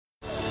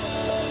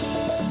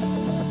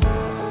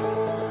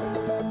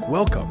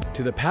Welcome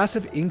to the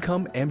Passive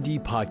Income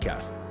MD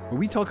podcast, where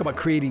we talk about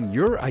creating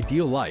your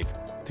ideal life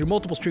through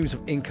multiple streams of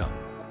income.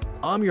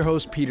 I'm your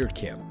host, Peter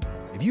Kim.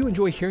 If you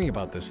enjoy hearing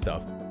about this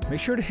stuff, make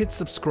sure to hit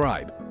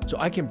subscribe so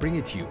I can bring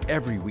it to you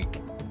every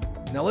week.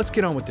 Now let's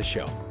get on with the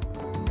show.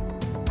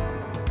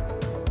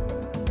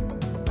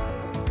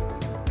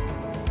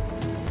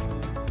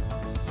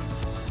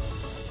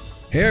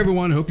 Hey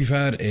everyone, hope you've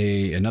had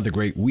another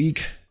great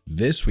week.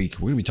 This week,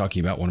 we're going to be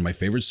talking about one of my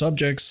favorite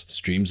subjects,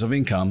 streams of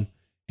income.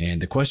 And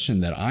the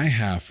question that I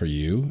have for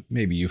you,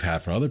 maybe you've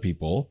had for other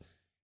people,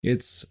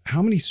 it's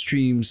how many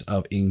streams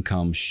of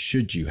income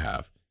should you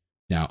have?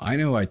 Now, I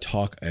know I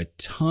talk a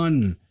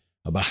ton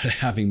about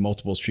having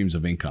multiple streams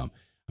of income.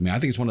 I mean, I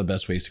think it's one of the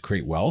best ways to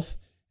create wealth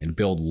and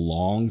build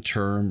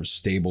long-term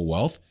stable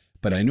wealth,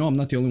 but I know I'm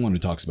not the only one who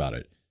talks about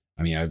it.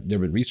 I mean, there have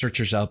been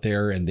researchers out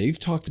there and they've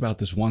talked about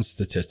this one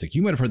statistic.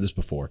 You might have heard this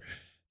before,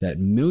 that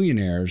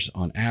millionaires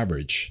on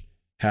average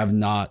have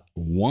not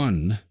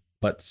one,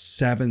 but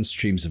 7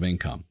 streams of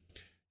income.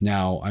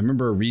 Now, I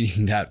remember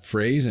reading that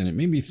phrase and it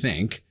made me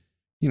think,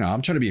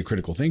 I'm trying to be a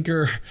critical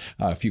thinker.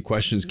 A few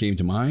questions came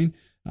to mind.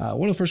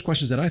 One of the first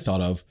questions that I thought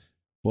of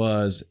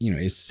was,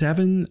 is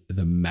 7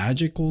 the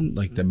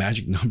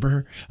magic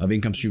number of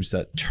income streams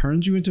that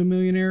turns you into a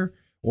millionaire?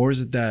 Or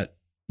is it that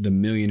the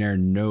millionaire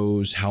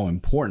knows how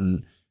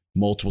important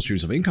multiple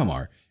streams of income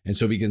are, and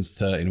so begins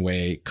to, in a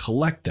way,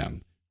 collect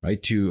them,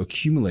 right, to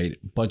accumulate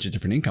a bunch of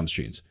different income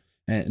streams?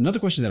 And another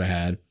question that I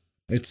had,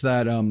 it's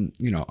that,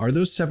 are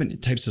those 7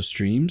 types of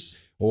streams,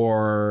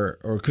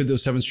 or could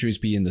those 7 streams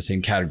be in the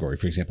same category?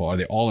 For example, are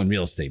they all in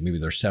real estate? Maybe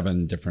there's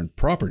 7 different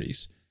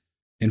properties.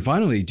 And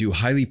finally, do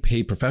highly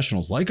paid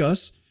professionals like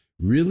us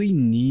really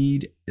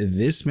need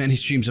this many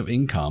streams of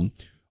income?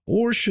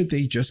 Or should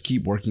they just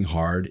keep working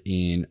hard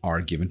in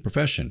our given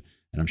profession?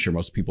 And I'm sure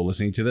most people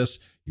listening to this,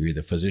 you're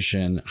either a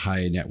physician,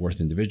 high net worth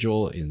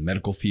individual in the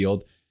medical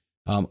field.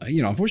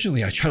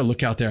 Unfortunately, I try to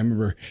look out there. I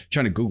remember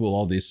trying to Google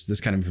all this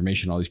kind of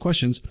information, all these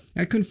questions.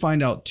 And I couldn't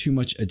find out too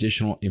much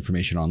additional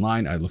information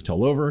online. I looked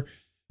all over.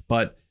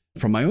 But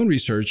from my own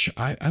research,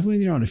 I've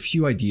landed on a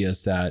few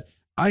ideas that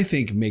I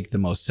think make the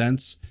most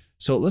sense.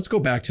 So let's go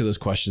back to those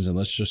questions and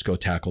let's just go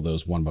tackle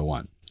those one by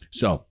one.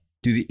 So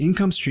do the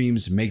income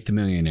streams make the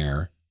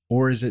millionaire?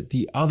 Or is it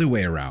the other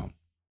way around?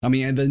 I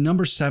mean, the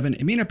number 7,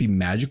 it may not be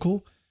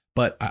magical,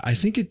 but I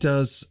think it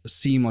does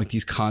seem like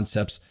these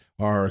concepts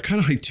are kind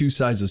of like 2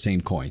 sides of the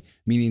same coin,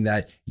 meaning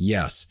that,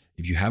 yes,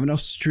 if you have enough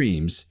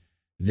streams,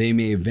 they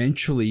may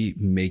eventually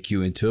make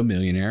you into a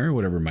millionaire,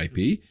 whatever it might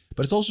be.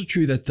 But it's also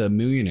true that the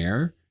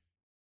millionaire,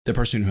 the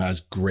person who has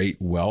great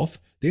wealth,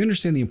 they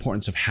understand the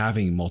importance of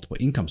having multiple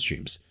income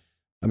streams.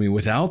 I mean,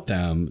 without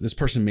them, this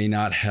person may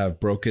not have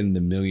broken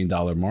the $1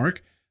 million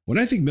mark. When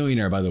I think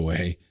millionaire, by the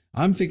way,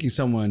 I'm thinking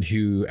someone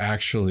who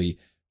actually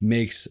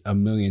makes $1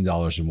 million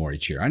or more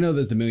each year. I know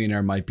that the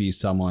millionaire might be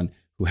someone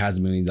who has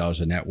 $1 million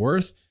of net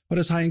worth, but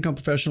as high income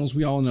professionals,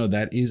 we all know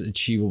that is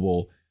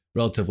achievable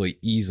relatively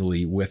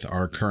easily with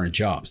our current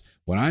jobs.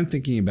 What I'm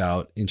thinking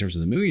about in terms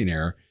of the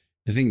millionaire,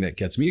 the thing that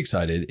gets me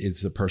excited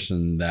is the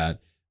person that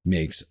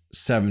makes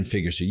 7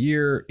 figures a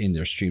year in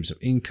their streams of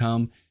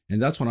income. And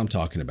that's what I'm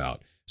talking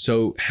about.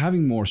 So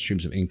having more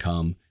streams of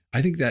income,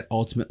 I think that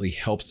ultimately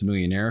helps the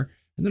millionaire.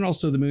 And then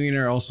also the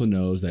millionaire also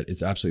knows that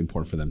it's absolutely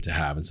important for them to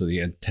have. And so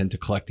they tend to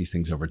collect these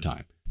things over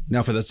time.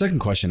 Now, for the second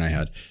question I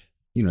had,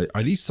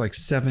 are these like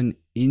 7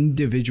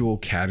 individual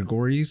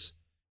categories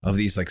of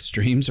these like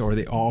streams, or are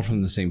they all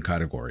from the same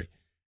category?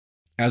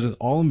 As with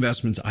all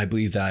investments, I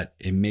believe that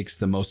it makes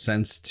the most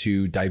sense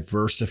to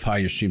diversify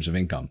your streams of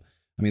income.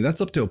 I mean, that's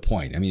up to a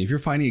point. I mean, if you're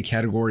finding a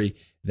category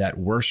that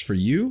works for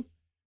you,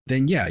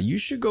 then yeah, you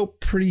should go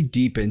pretty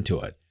deep into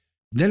it.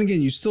 Then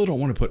again, you still don't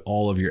want to put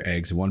all of your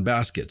eggs in one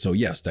basket. So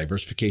yes,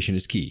 diversification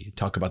is key.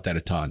 Talk about that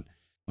a ton.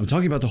 I'm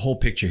talking about the whole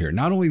picture here,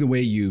 not only the way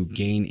you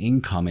gain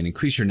income and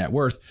increase your net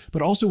worth,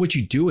 but also what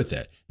you do with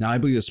it. Now, I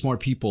believe that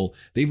smart people,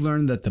 they've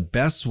learned that the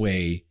best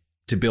way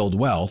to build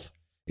wealth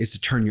is to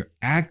turn your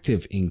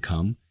active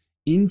income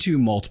into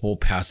multiple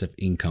passive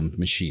income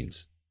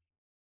machines.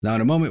 Now,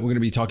 in a moment, we're going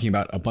to be talking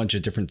about a bunch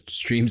of different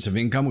streams of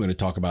income. We're going to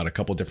talk about a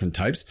couple different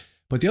types.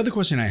 But the other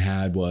question I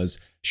had was,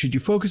 should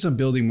you focus on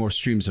building more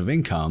streams of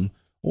income,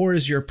 or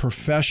is your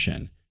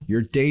profession,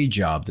 your day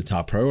job, the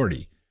top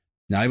priority?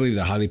 Now, I believe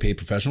that highly paid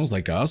professionals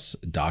like us,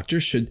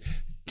 doctors, should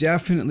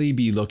definitely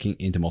be looking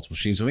into multiple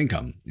streams of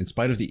income. In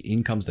spite of the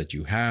incomes that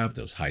you have,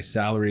 those high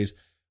salaries,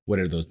 what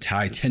are those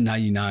high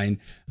 1099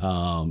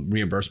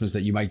 reimbursements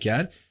that you might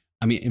get?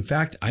 I mean, in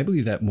fact, I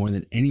believe that more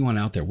than anyone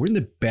out there, we're in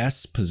the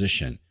best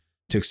position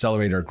to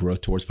accelerate our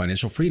growth towards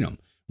financial freedom.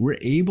 We're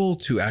able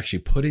to actually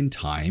put in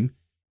time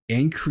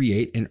and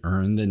create and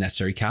earn the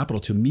necessary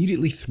capital to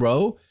immediately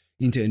throw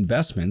into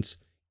investments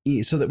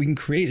so that we can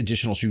create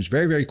additional streams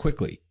very, very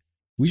quickly.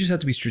 We just have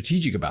to be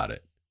strategic about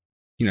it.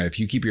 If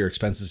you keep your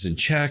expenses in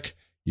check,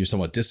 you're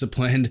somewhat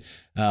disciplined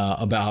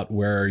about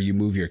where you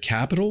move your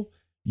capital,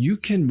 you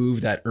can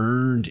move that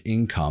earned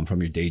income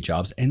from your day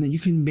jobs, and then you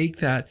can make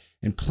that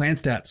and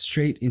plant that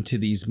straight into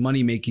these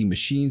money-making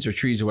machines or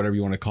trees or whatever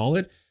you want to call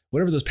it,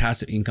 whatever those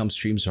passive income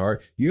streams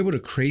are, you're able to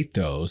create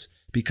those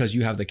because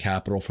you have the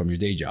capital from your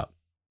day job.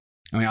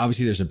 I mean,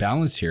 obviously there's a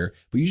balance here,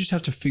 but you just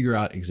have to figure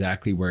out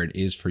exactly where it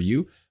is for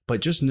you. But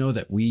just know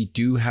that we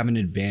do have an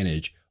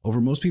advantage over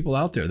most people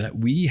out there, that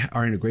we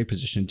are in a great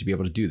position to be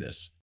able to do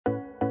this.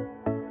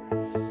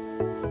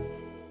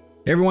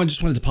 Hey everyone,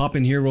 just wanted to pop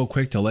in here real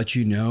quick to let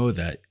you know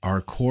that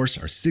our course,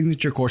 our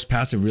signature course,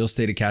 Passive Real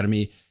Estate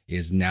Academy,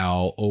 is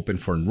now open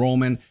for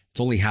enrollment. It's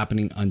only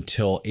happening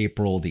until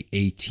April the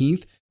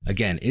 18th.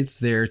 Again, it's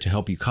there to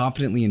help you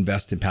confidently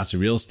invest in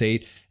passive real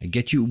estate and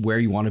get you where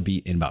you want to be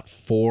in about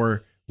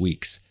 4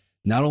 weeks.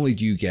 Not only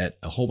do you get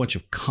a whole bunch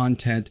of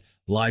content,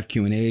 live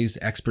Q&As,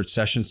 expert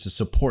sessions to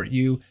support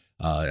you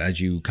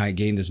as you kind of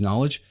gain this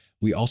knowledge,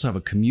 we also have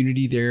a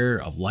community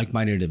there of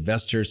like-minded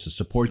investors to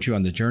support you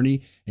on the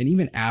journey. And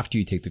even after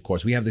you take the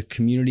course, we have the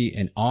community,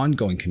 an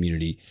ongoing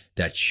community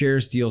that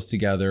shares deals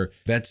together,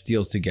 vets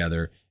deals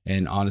together.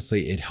 And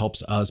honestly, it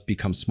helps us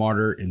become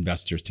smarter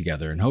investors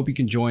together, and hope you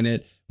can join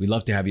it. We'd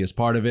love to have you as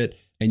part of it.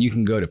 And you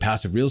can go to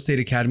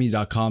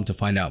passiverealestateacademy.com to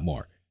find out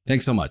more.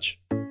 Thanks so much.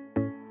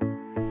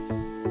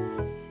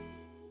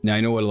 Now,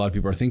 I know what a lot of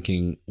people are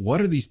thinking. What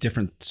are these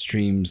different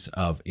streams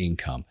of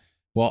income?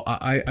 Well,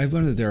 I've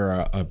learned that there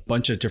are a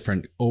bunch of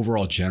different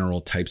overall general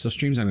types of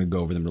streams. I'm going to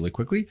go over them really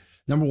quickly.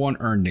 Number one,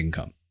 earned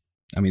income.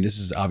 I mean, this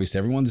is obvious to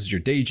everyone. This is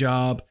your day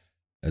job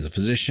as a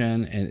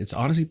physician, and it's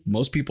honestly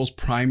most people's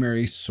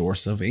primary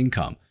source of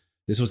income.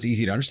 This was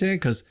easy to understand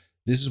because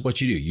this is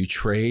what you do. You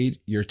trade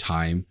your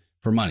time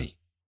for money.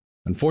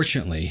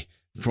 Unfortunately,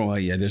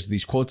 there's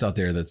these quotes out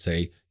there that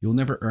say you'll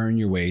never earn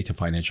your way to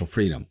financial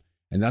freedom.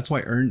 And that's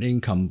why earned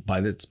income by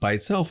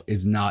itself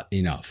is not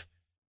enough.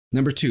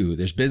 Number two,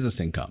 there's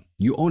business income.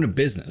 You own a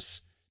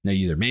business. Now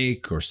you either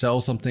make or sell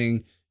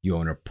something, you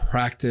own a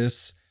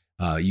practice,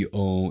 you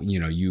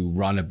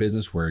run a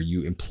business where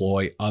you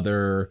employ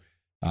other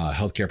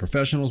healthcare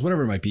professionals,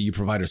 whatever it might be, you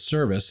provide a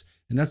service,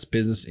 and that's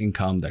business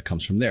income that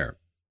comes from there.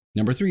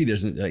 Number three,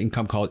 there's an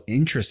income called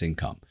interest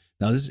income.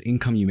 Now this is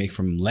income you make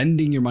from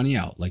lending your money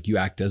out, like you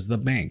act as the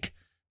bank,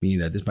 meaning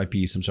that this might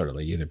be some sort of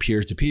like either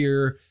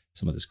peer-to-peer,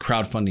 some of this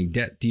crowdfunding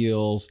debt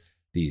deals,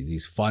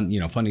 these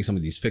funding some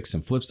of these fix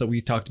and flips that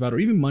we talked about, or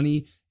even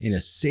money in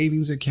a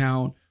savings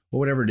account or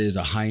whatever it is,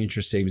 a high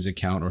interest savings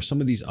account, or some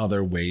of these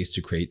other ways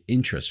to create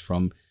interest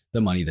from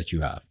the money that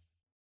you have.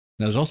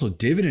 Now, there's also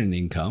dividend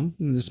income.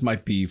 And this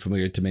might be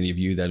familiar to many of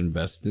you that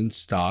invest in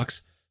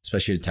stocks,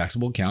 especially a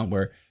taxable account,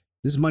 where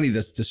this is money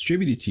that's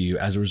distributed to you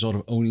as a result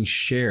of owning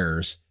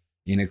shares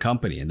in a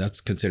company, and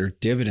that's considered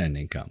dividend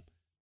income.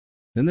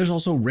 Then there's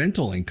also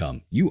rental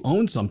income. You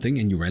own something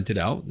and you rent it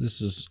out. This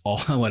is all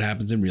what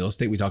happens in real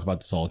estate. We talk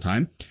about this all the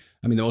time.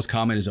 I mean, the most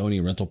common is owning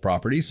a rental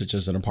property, such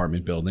as an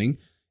apartment building,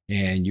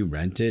 and you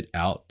rent it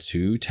out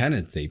to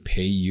tenants. They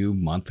pay you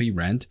monthly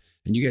rent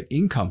and you get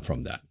income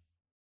from that.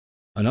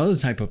 Another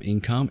type of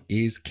income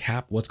is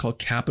what's called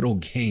capital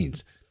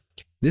gains.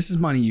 This is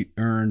money you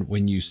earn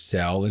when you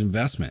sell an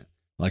investment,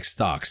 like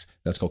stocks.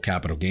 That's called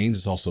capital gains.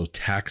 It's also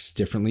taxed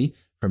differently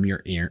from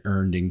your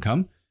earned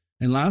income.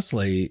 And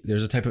lastly,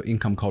 there's a type of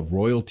income called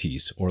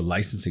royalties or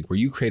licensing, where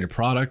you create a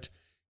product,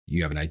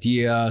 you have an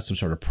idea, some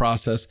sort of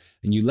process,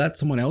 and you let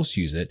someone else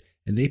use it,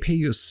 and they pay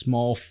you a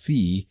small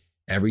fee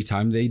every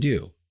time they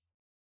do.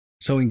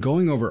 So in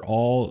going over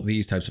all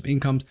these types of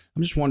incomes,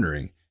 I'm just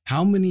wondering,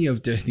 how many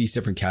of these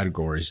different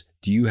categories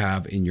do you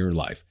have in your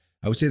life?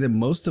 I would say that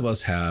most of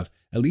us have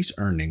at least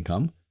earned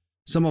income.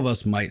 Some of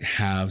us might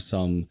have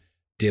some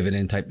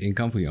dividend type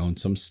income if we own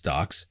some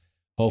stocks.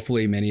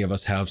 Hopefully, many of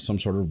us have some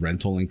sort of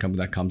rental income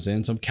that comes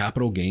in, some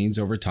capital gains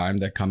over time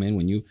that come in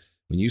when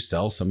you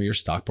sell some of your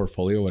stock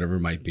portfolio, whatever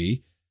it might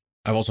be.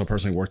 I've also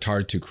personally worked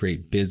hard to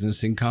create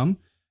business income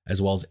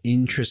as well as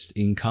interest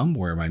income,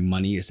 where my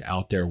money is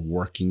out there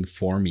working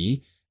for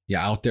me.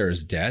 Yeah, out there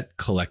is debt,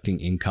 collecting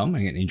income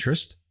and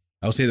interest.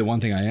 I will say the one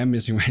thing I am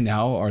missing right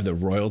now are the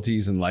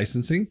royalties and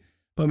licensing,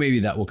 but maybe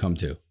that will come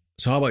too.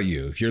 So how about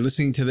you? If you're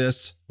listening to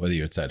this, whether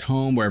it's at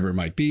home, wherever it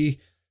might be,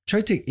 try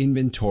to take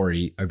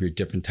inventory of your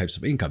different types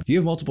of income. Do you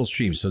have multiple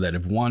streams so that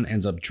if one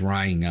ends up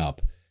drying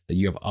up, that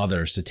you have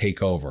others to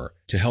take over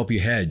to help you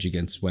hedge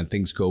against when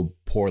things go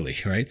poorly,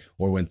 right?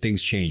 Or when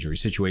things change or your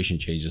situation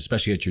changes,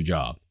 especially at your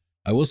job.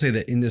 I will say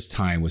that in this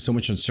time, with so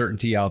much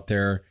uncertainty out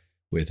there,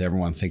 with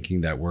everyone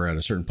thinking that we're at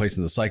a certain place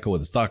in the cycle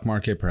with the stock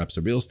market, perhaps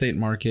the real estate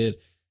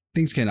market,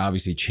 things can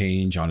obviously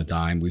change on a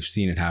dime. We've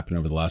seen it happen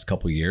over the last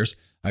couple of years.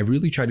 I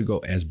really try to go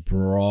as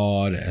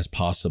broad as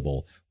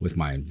possible with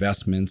my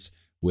investments,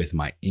 with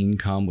my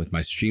income, with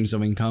my streams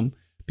of income,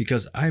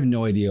 because I have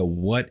no idea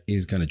what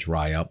is going to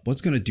dry up,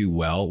 what's going to do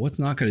well, what's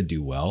not going to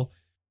do well.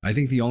 I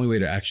think the only way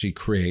to actually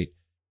create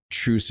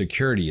true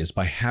security is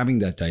by having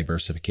that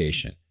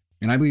diversification.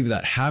 And I believe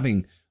that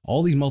having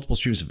all these multiple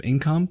streams of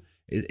income,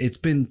 it's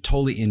been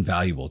totally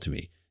invaluable to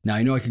me. Now,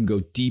 I know I can go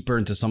deeper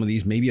into some of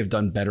these. Maybe I've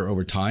done better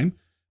over time,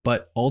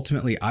 but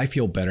ultimately I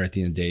feel better at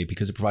the end of the day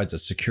because it provides a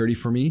security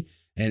for me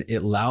and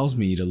it allows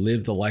me to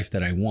live the life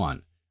that I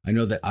want. I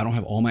know that I don't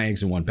have all my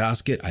eggs in one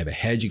basket. I have a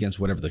hedge against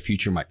whatever the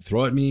future might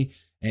throw at me.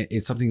 And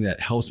it's something that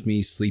helps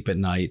me sleep at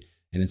night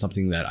and it's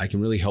something that I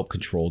can really help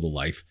control the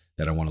life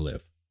that I want to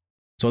live.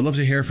 So I'd love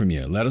to hear from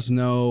you. Let us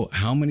know,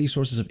 how many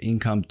sources of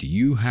income do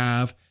you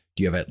have?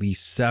 Do you have at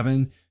least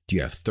 7? Do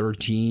you have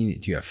 13?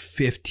 Do you have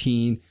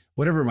 15?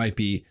 Whatever it might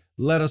be,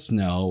 let us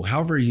know.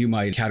 However you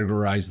might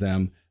categorize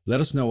them,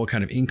 let us know what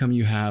kind of income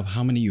you have,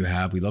 how many you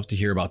have. We love to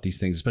hear about these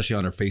things, especially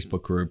on our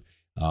Facebook group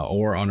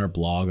or on our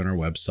blog, on our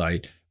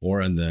website,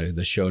 or in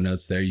the show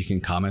notes there. You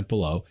can comment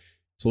below.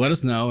 So let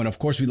us know. And of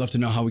course, we'd love to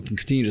know how we can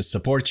continue to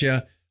support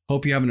you.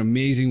 Hope you have an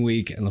amazing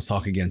week, and let's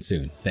talk again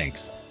soon.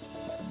 Thanks.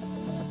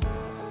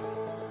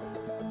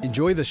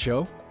 Enjoy the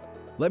show?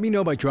 Let me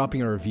know by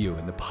dropping a review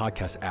in the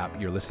podcast app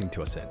you're listening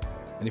to us in.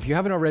 And if you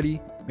haven't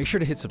already, make sure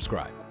to hit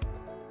subscribe.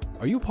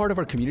 Are you a part of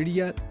our community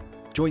yet?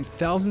 Join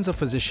thousands of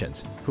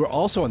physicians who are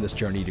also on this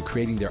journey to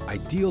creating their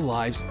ideal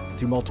lives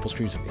through multiple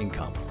streams of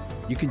income.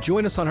 You can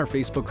join us on our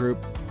Facebook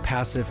group,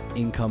 Passive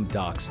Income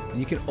Docs, and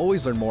you can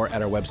always learn more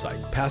at our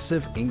website,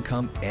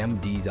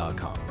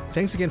 passiveincomemd.com.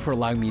 Thanks again for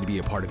allowing me to be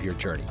a part of your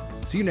journey.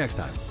 See you next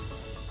time.